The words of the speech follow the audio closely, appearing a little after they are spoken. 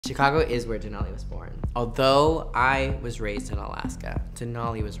Chicago is where Denali was born. Although I was raised in Alaska,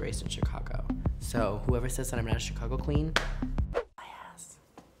 Denali was raised in Chicago. So whoever says that I'm not a Chicago queen, my ass.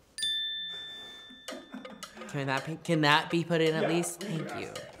 Can that be put in at least? Thank you.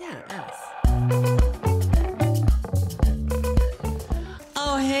 Yeah, yes.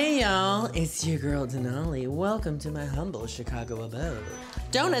 Oh, hey y'all, it's your girl Denali. Welcome to my humble Chicago abode.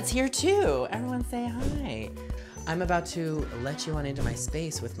 Donuts here too. Everyone say hi. I'm about to let you on into my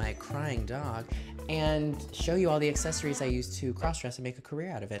space with my crying dog and show you all the accessories I use to cross-dress and make a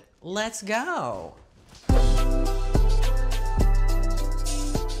career out of it. Let's go. Let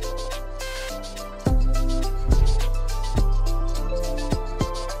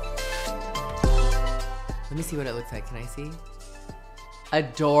me see what it looks like. Can I see?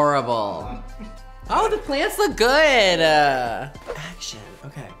 Adorable. Oh, the plants look good. Action.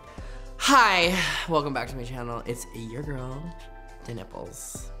 Okay. Hi, welcome back to my channel. It's your girl,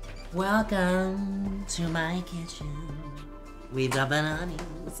 Denipples. Welcome to my kitchen. We've got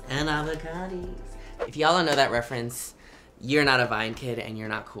bananas and avocados. If y'all don't know that reference, you're not a Vine kid and you're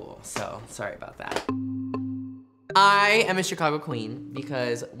not cool. So sorry about that. I am a Chicago queen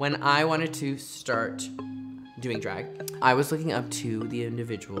because when I wanted to start doing drag, I was looking up to the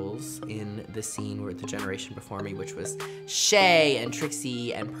individuals in the scene where the generation before me, which was Shay and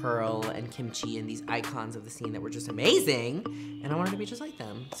Trixie and Pearl and Kimchi and these icons of the scene that were just amazing, and I wanted to be just like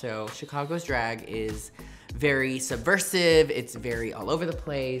them. So Chicago's drag is very subversive, it's very all over the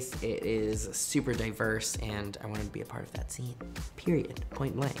place, it is super diverse, and I wanted to be a part of that scene, period,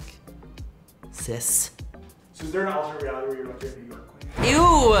 point blank. Sis. So is there an alternate reality where you're like a New York queen?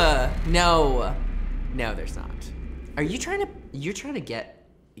 Ew, no. No, there's not. Are you trying to produce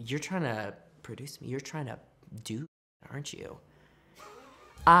me? You're trying to do, aren't you?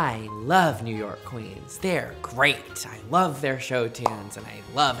 I love New York queens. They're great. I love their show tunes and I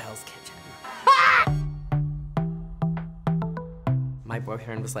love Hell's Kitchen. My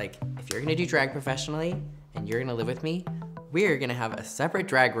boyfriend was like, if you're gonna do drag professionally and you're gonna live with me, we're gonna have a separate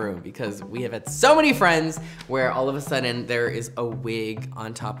drag room because we have had so many friends where all of a sudden there is a wig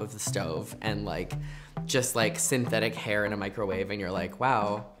on top of the stove and like, just like synthetic hair in a microwave and you're like,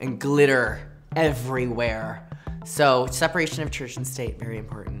 wow, and glitter everywhere. So separation of church and state, very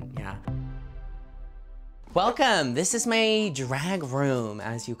important, yeah. Welcome, this is my drag room,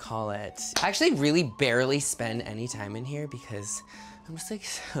 as you call it. I actually really barely spend any time in here because I'm just like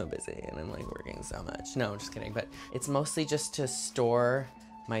so busy and I'm like working so much. No, I'm just kidding, but it's mostly just to store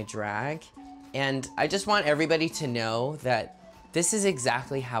my drag. And I just want everybody to know that this is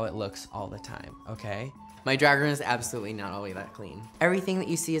exactly how it looks all the time, okay? My drag room is absolutely not always that clean. Everything that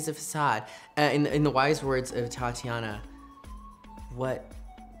you see is a facade. In the wise words of Tatiana, what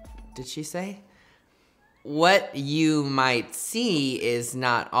did she say? What you might see is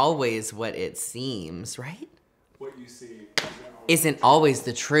not always what it seems, right? What you see isn't always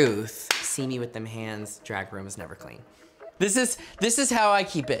the truth. See me with them hands, drag room is never clean. This is how I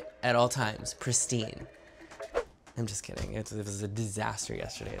keep it at all times, pristine. I'm just kidding. It was a disaster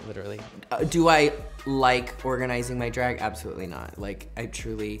yesterday, literally. Do I like organizing my drag? Absolutely not. Like, I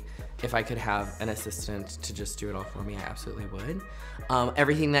truly, if I could have an assistant to just do it all for me, I absolutely would.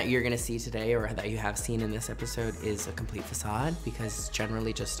 Everything that you're gonna see today or that you have seen in this episode is a complete facade because it's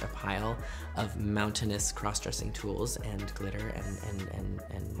generally just a pile of mountainous cross-dressing tools and glitter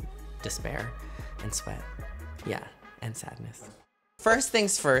and despair and sweat. Yeah, and sadness. First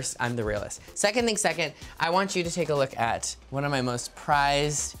things first, I'm the realist. Second thing second, I want you to take a look at one of my most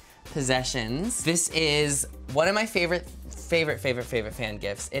prized possessions. This is one of my favorite fan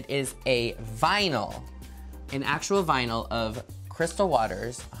gifts. It is a vinyl, an actual vinyl of Crystal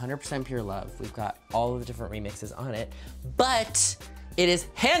Waters, 100% Pure Love. We've got all of the different remixes on it, but it is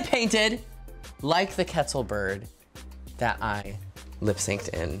hand painted like the Quetzal bird that I lip synced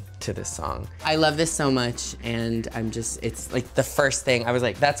in to this song. I love this so much and it's like the first thing, I was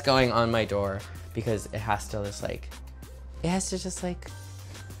like, that's going on my door because it has to just like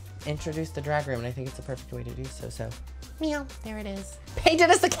introduce the drag room and I think it's the perfect way to do so. So, meow, there it is.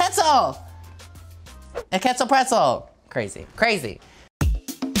 Painted as the Quetzal! A Quetzal pretzel. Crazy, crazy.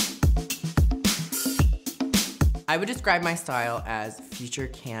 I would describe my style as future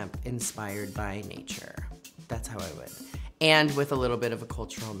camp inspired by nature. That's how I would. And with a little bit of a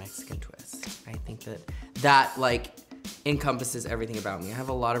cultural Mexican twist. I think that like encompasses everything about me. I have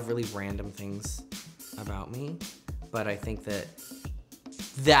a lot of really random things about me, but I think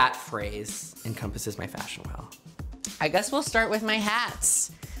that phrase encompasses my fashion well. I guess we'll start with my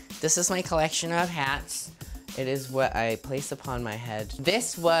hats. This is my collection of hats. It is what I place upon my head.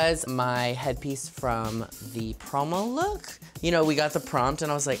 This was my headpiece from the promo look you know, we got the prompt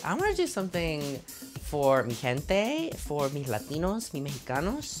and I was like, I wanna do something for mi gente, for mis Latinos, mi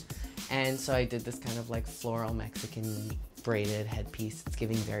Mexicanos. And so I did this kind of like floral Mexican braided headpiece. It's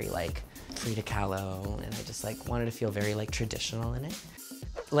giving very like Frida Kahlo, and I just like wanted to feel very like traditional in it.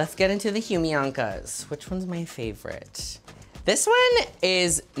 Let's get into the Humiancas. Which one's my favorite? This one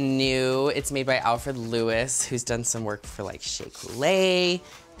is new. It's made by Alfred Lewis, who's done some work for like Shea Coulee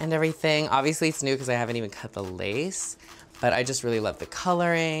and everything. Obviously it's new because I haven't even cut the lace, but I just really love the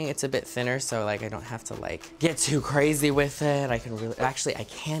coloring. It's a bit thinner, so like I don't have to like get too crazy with it. I can really, actually I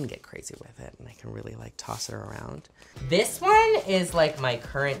can get crazy with it and I can really like toss it around. This one is like my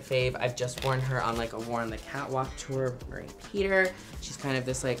current fave. I've just worn her on like a War on the Catwalk tour wearing Peter. She's kind of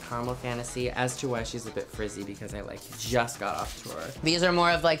this like caramel fantasy, as to why she's a bit frizzy because I like just got off tour. These are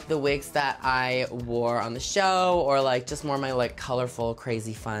more of like the wigs that I wore on the show, or like just more my like colorful,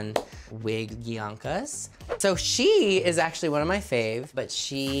 crazy fun wig Giancas. So she is actually one of my fave, but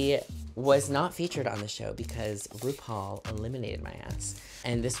she was not featured on the show because RuPaul eliminated my ass.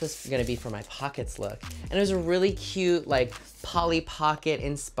 And this was gonna be for my pockets look. And it was a really cute, like Polly Pocket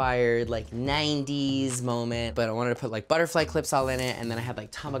inspired, like 90s moment. But I wanted to put like butterfly clips all in it. And then I had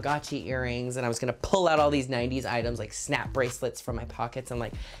like Tamagotchi earrings, and I was gonna pull out all these 90s items, like snap bracelets from my pockets and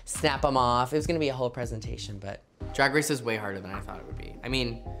like snap them off. It was gonna be a whole presentation, but Drag Race is way harder than I thought it would be. I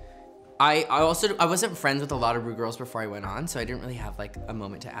mean, I wasn't friends with a lot of Ru girls before I went on, so I didn't really have like a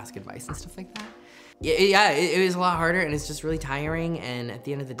moment to ask advice and stuff like that. Yeah, it was a lot harder, and it's just really tiring, and at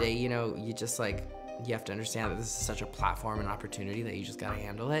the end of the day, you know, you just like, you have to understand that this is such a platform and opportunity that you just gotta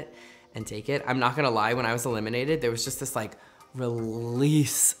handle it and take it. I'm not gonna lie, when I was eliminated, there was just this like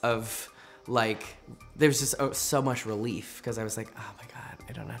release of like, there was just so much relief, because I was like, oh my God,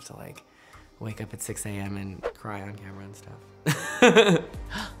 I don't have to like wake up at 6 a.m. and cry on camera and stuff.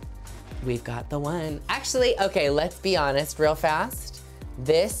 We've got the one. Actually, okay, let's be honest real fast.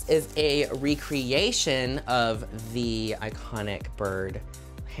 This is a recreation of the iconic bird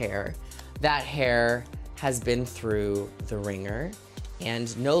hair. That hair has been through the ringer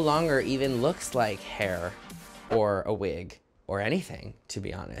and no longer even looks like hair or a wig or anything, to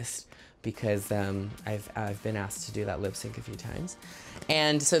be honest, because I've been asked to do that lip sync a few times.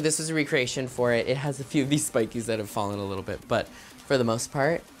 And so this was a recreation for it. It has a few of these spikies that have fallen a little bit, but for the most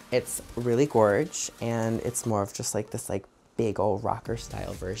part, it's really gorge, and it's more of just like this like big old rocker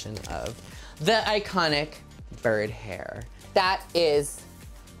style version of the iconic bird hair. That is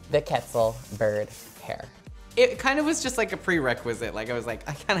the Quetzal bird hair. It kind of was just like a prerequisite. Like I was like,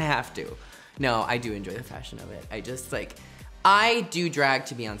 I kind of have to. No, I do enjoy the fashion of it. I just like, I do drag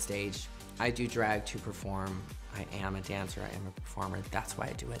to be on stage. I do drag to perform. I am a dancer, I am a performer. That's why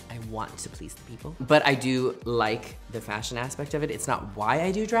I do it. I want to please the people. But I do like the fashion aspect of it. It's not why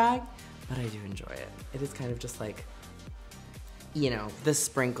I do drag, but I do enjoy it. It is kind of just like, you know, the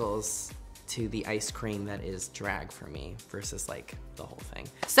sprinkles to the ice cream that is drag for me versus like the whole thing.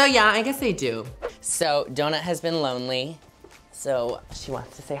 So yeah, I guess I do. So Donut has been lonely, so she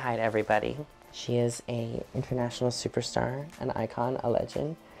wants to say hi to everybody. She is an international superstar, an icon, a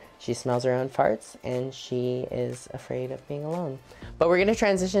legend. She smells her own farts, and she is afraid of being alone. But we're gonna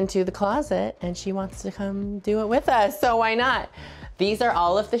transition to the closet, and she wants to come do it with us, so why not? These are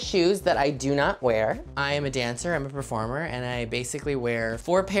all of the shoes that I do not wear. I am a dancer, I'm a performer, and I basically wear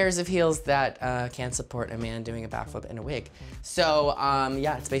 4 pairs of heels that can support a man doing a backflip in a wig. So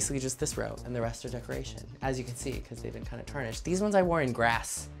yeah, it's basically just this row, and the rest are decoration, as you can see, because they've been kind of tarnished. These ones I wore in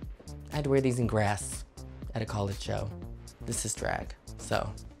grass. I had to wear these in grass at a college show. This is drag, so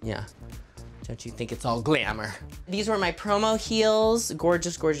yeah. Don't you think it's all glamour? These were my promo heels,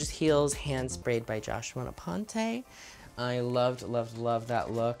 gorgeous, gorgeous heels, hand sprayed by Joshua Naponte. I loved, loved, loved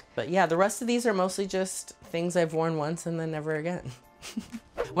that look. But yeah, the rest of these are mostly just things I've worn once and then never again.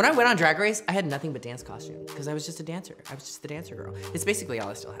 When I went on Drag Race, I had nothing but dance costumes because I was just a dancer. I was just the dancer girl. It's basically all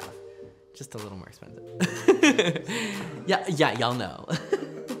I still have, just a little more expensive. yeah, y'all know.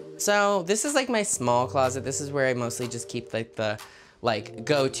 So this is like my small closet. This is where I mostly just keep like the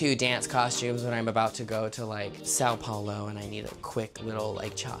go-to dance costumes when I'm about to go to like Sao Paulo and I need a quick little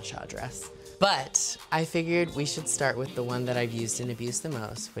like cha-cha dress. But I figured we should start with the one that I've used and abused the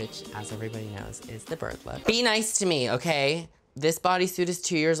most, which, as everybody knows, is the bird look. Be nice to me, okay? This bodysuit is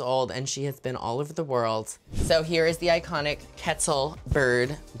 2 years old and she has been all over the world. So here is the iconic Quetzal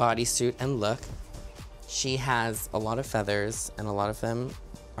bird bodysuit and look. She has a lot of feathers and a lot of them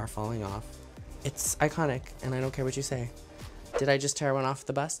are falling off. It's iconic and I don't care what you say. Did I just tear one off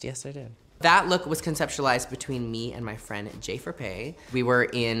the bust? Yes, I did. That look was conceptualized between me and my friend Jay Pay. We were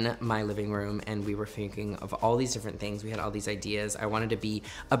in my living room and we were thinking of all these different things. We had all these ideas. I wanted to be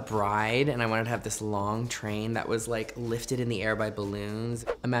a bride and I wanted to have this long train that was like lifted in the air by balloons.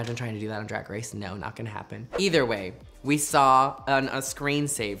 Imagine trying to do that on Drag Race. No, not gonna happen. Either way, we saw on a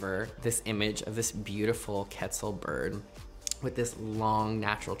screensaver this image of this beautiful Quetzal bird with this long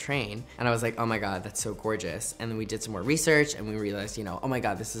natural train. And I was like, oh my God, that's so gorgeous. And then we did some more research and we realized, you know, oh my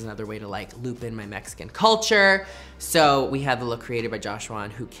God, this is another way to like loop in my Mexican culture. So we had the look created by Joshua,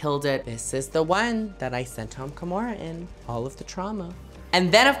 who killed it. This is the one that I sent home Kimora in, all of the trauma.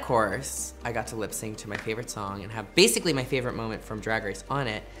 And then of course, I got to lip sync to my favorite song and have basically my favorite moment from Drag Race on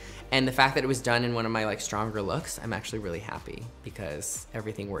it. And the fact that it was done in one of my like stronger looks, I'm actually really happy because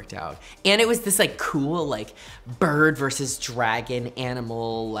everything worked out. And it was this like cool like bird versus dragon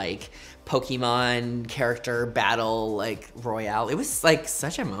animal like Pokemon character battle like royale. It was like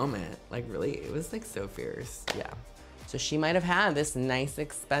such a moment. Like really, it was like so fierce. Yeah. So she might have had this nice,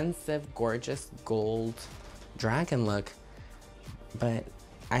 expensive, gorgeous gold dragon look, but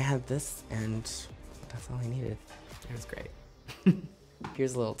I had this and that's all I needed. It was great.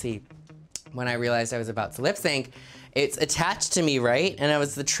 Here's a little tea. When I realized I was about to lip sync, it's attached to me, right? And it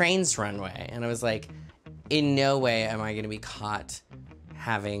was the train's runway. And I was like, in no way am I gonna be caught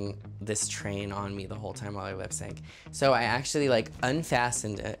having this train on me the whole time while I lip sync. So I actually like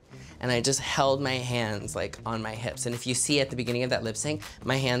unfastened it and I just held my hands like on my hips. And if you see at the beginning of that lip sync,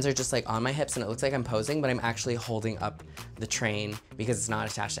 my hands are just like on my hips and it looks like I'm posing, but I'm actually holding up the train because it's not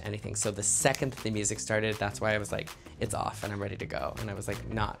attached to anything. So the second that the music started, that's why I was like, it's off and I'm ready to go. And I was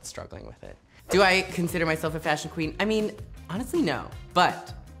like not struggling with it. Do I consider myself a fashion queen? I mean, honestly, no,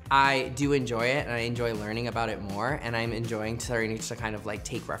 but I do enjoy it and I enjoy learning about it more, and I'm enjoying starting to kind of like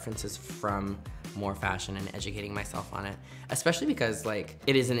take references from more fashion and educating myself on it, especially because like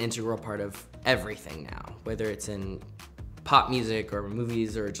it is an integral part of everything now, whether it's in pop music or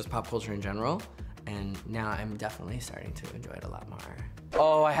movies or just pop culture in general. And now I'm definitely starting to enjoy it a lot more.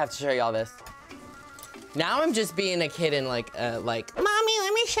 Oh, I have to show y'all this. Now I'm just being a kid and like, Mommy,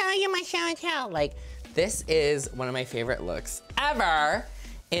 let me show you my show and tell. Like, this is one of my favorite looks ever.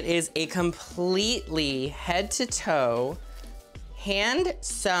 It is a completely head to toe, hand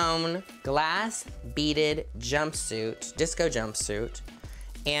sewn, glass beaded jumpsuit, disco jumpsuit.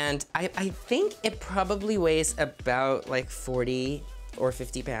 And I think it probably weighs about like 40 or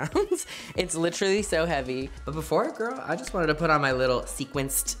 50 pounds. It's literally so heavy. But before, girl, I just wanted to put on my little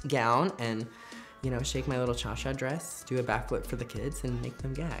sequenced gown and, you know, shake my little cha-cha dress, do a backflip for the kids and make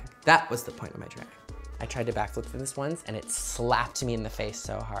them gag. That was the point of my drag. I tried to backflip for this once and it slapped me in the face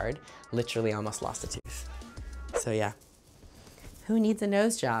so hard, literally almost lost a tooth. So yeah. Who needs a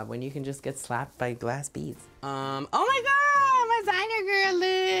nose job when you can just get slapped by glass beads? Oh my God, my diner girl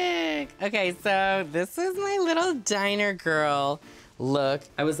look. Okay, so this is my little diner girl look.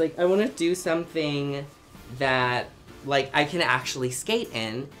 I was like, I wanna do something that like I can actually skate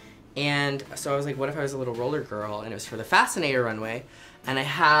in. And so I was like, what if I was a little roller girl? And it was for the Fascinator runway. And I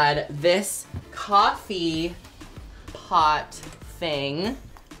had this coffee pot thing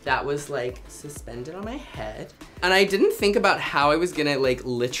that was like suspended on my head. And I didn't think about how I was gonna like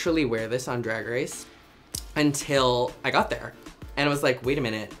literally wear this on Drag Race until I got there. And I was like, wait a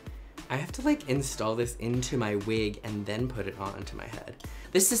minute, I have to like install this into my wig and then put it onto my head.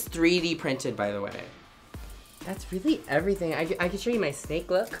 This is 3D printed, by the way. That's really everything. I can show you my snake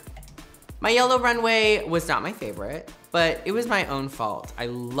look. My yellow runway was not my favorite, but it was my own fault. I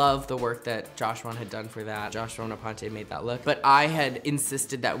love the work that Joshua had done for that. Joshua Naponte made that look, but I had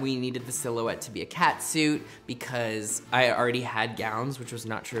insisted that we needed the silhouette to be a cat suit because I already had gowns, which was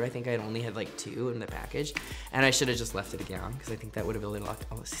not true. I think I only had like 2 in the package, and I should have just left it a gown because I think that would have been a lot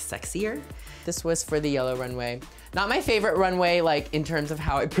sexier. This was for the yellow runway. Not my favorite runway, like in terms of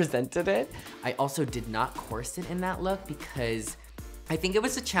how I presented it. I also did not corset in that look because I think it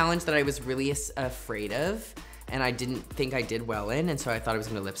was a challenge that I was really afraid of and I didn't think I did well in, and so I thought I was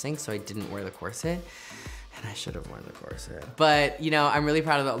gonna lip sync, so I didn't wear the corset. And I should have worn the corset. But, you know, I'm really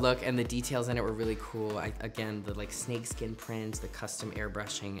proud of that look and the details in it were really cool. Again, the like snakeskin prints, the custom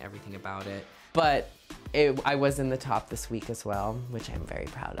airbrushing, everything about it. But I was in the top this week as well, which I'm very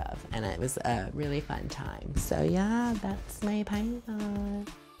proud of. And it was a really fun time. So yeah, that's my pilot.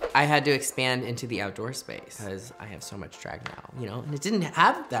 I had to expand into the outdoor space because I have so much drag now, you know, and it didn't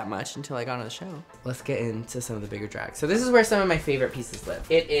have that much until I got on the show. Let's get into some of the bigger drag. So this is where some of my favorite pieces live.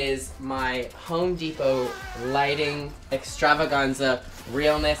 It is my Home Depot lighting extravaganza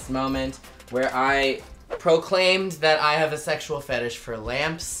realness moment where I proclaimed that I have a sexual fetish for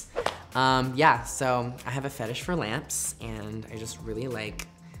lamps. Yeah, so I have a fetish for lamps and I just really like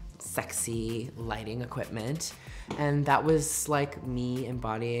sexy lighting equipment. And that was like me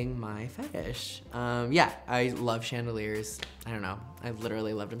embodying my fetish. Yeah, I love chandeliers. I don't know, I've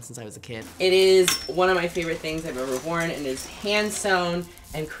literally loved them since I was a kid. It is one of my favorite things I've ever worn, and is hand sewn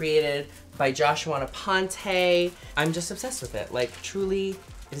and created by Joshua Ponte. I'm just obsessed with it. Like, truly,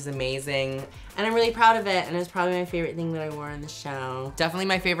 it is amazing. And I'm really proud of it, and it's probably my favorite thing that I wore on the show. Definitely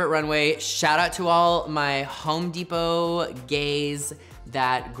my favorite runway. Shout out to all my Home Depot gays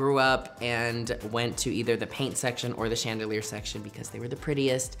that grew up and went to either the paint section or the chandelier section because they were the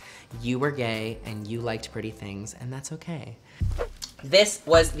prettiest. You were gay and you liked pretty things, and that's okay. This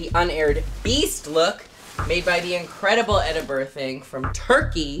was the unaired Beast look made by the incredible Etta Birthing from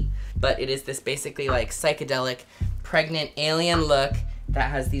Turkey, but it is this basically like psychedelic pregnant alien look that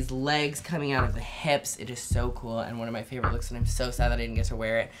has these legs coming out of the hips. It is so cool and one of my favorite looks, and I'm so sad that I didn't get to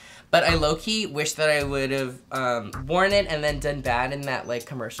wear it. But I low-key wish that I would have worn it and then done bad in that like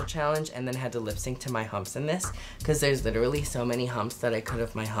commercial challenge and then had to lip sync to my humps in this, because there's literally so many humps that I could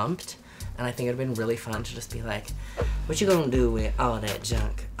have my humped. And I think it'd been really fun to just be like, what you gonna do with all that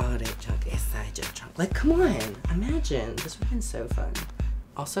junk inside your trunk? Like, come on, imagine. This would've been so fun.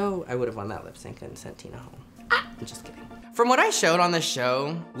 Also, I would have won that lip sync and sent Tina home. I'm just kidding. From what I showed on the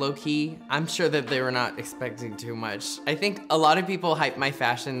show, low-key, I'm sure that they were not expecting too much. I think a lot of people hype my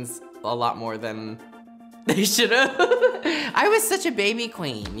fashions a lot more than they should have. I was such a baby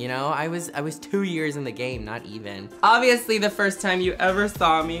queen, you know? I was 2 years in the game, not even. Obviously, the first time you ever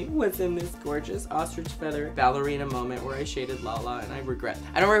saw me was in this gorgeous ostrich feather ballerina moment where I shaded Lala, and I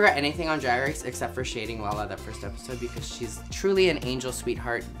don't regret anything on Drag Race except for shading Lala that first episode, because she's truly an angel,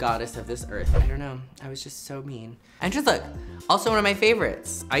 sweetheart, goddess of this earth. I don't know, I was just so mean. And just look, also one of my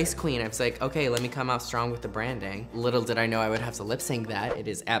favorites, Ice Queen. I was like, okay, let me come out strong with the branding. Little did I know I would have to lip sync that. It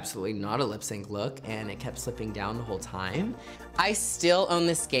is absolutely not a lip sync look, and it kept slipping down the whole time. I still own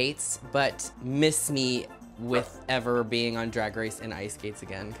the skates, but miss me with ever being on Drag Race in ice skates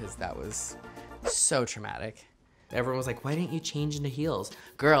again, because that was so traumatic. Everyone was like, why didn't you change into heels?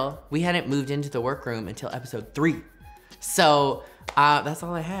 Girl, we hadn't moved into the workroom until episode 3. So that's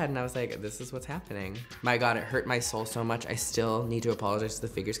all I had, and I was like, this is what's happening. My God, it hurt my soul so much. I still need to apologize to the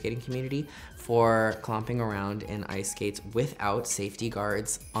figure skating community for clomping around in ice skates without safety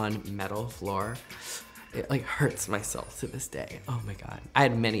guards on metal floor. It like hurts my soul to this day. Oh my God. I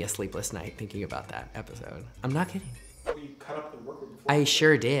had many a sleepless night thinking about that episode. I'm not kidding. You cut up the workroom before. I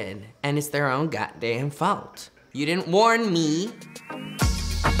sure did, and it's their own goddamn fault. You didn't warn me.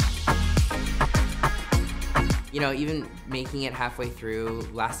 You know, even making it halfway through,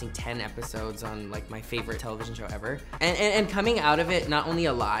 lasting 10 episodes on like my favorite television show ever. And coming out of it, not only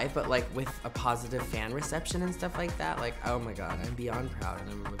alive, but like with a positive fan reception and stuff like that. Like, oh my God, I'm beyond proud, and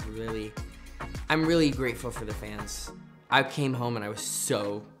I'm really grateful for the fans. I came home and I was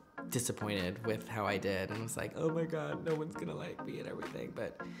so disappointed with how I did, and was like, oh my God, no one's gonna like me and everything.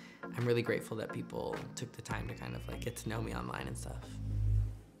 But I'm really grateful that people took the time to kind of like get to know me online and stuff.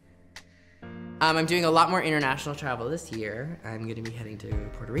 I'm doing a lot more international travel this year. I'm gonna be heading to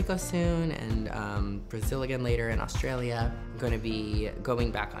Puerto Rico soon, and Brazil again later, and Australia. I'm gonna be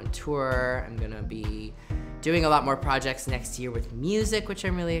going back on tour. I'm gonna be doing a lot more projects next year with music, which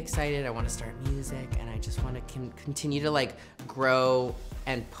I'm really excited. I wanna start music, and I just wanna continue to like grow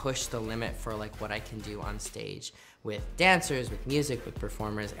and push the limit for like what I can do on stage with dancers, with music, with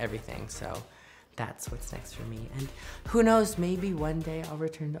performers, everything. So that's what's next for me. And who knows, maybe one day I'll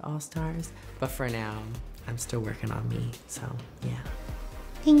return to All Stars, but for now, I'm still working on me, so yeah.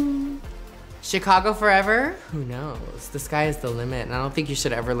 Ding. Chicago forever? Who knows? The sky is the limit, and I don't think you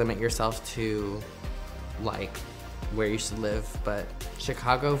should ever limit yourself to like where you should live, but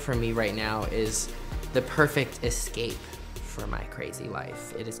Chicago for me right now is the perfect escape for my crazy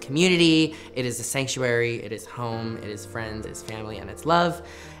life. It is community, it is a sanctuary, it is home, it is friends, it is family, and it's love,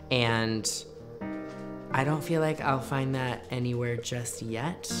 and I don't feel like I'll find that anywhere just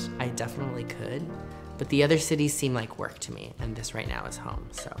yet. I definitely could, but the other cities seem like work to me, and this right now is home,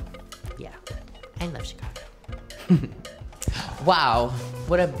 so yeah. I love Chicago. Wow,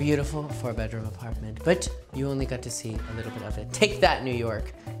 what a beautiful 4-bedroom apartment, but you only got to see a little bit of it. Take that, New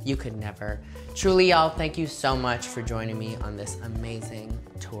York. You could never. Truly, y'all, thank you so much for joining me on this amazing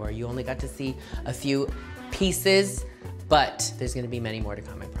tour. You only got to see a few pieces, but there's gonna be many more to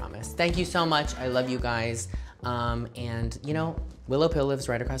come, I promise. Thank you so much. I love you guys. And you know, Willow Pill lives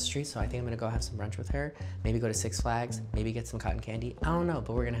right across the street, so I think I'm gonna go have some brunch with her, maybe go to Six Flags, maybe get some cotton candy. I don't know,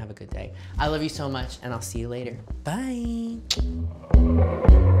 but we're gonna have a good day. I love you so much, and I'll see you later. Bye.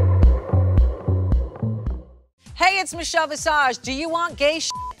 Hey, it's Michelle Visage. Do you want gay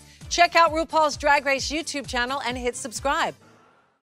shit? Check out RuPaul's Drag Race YouTube channel and hit subscribe.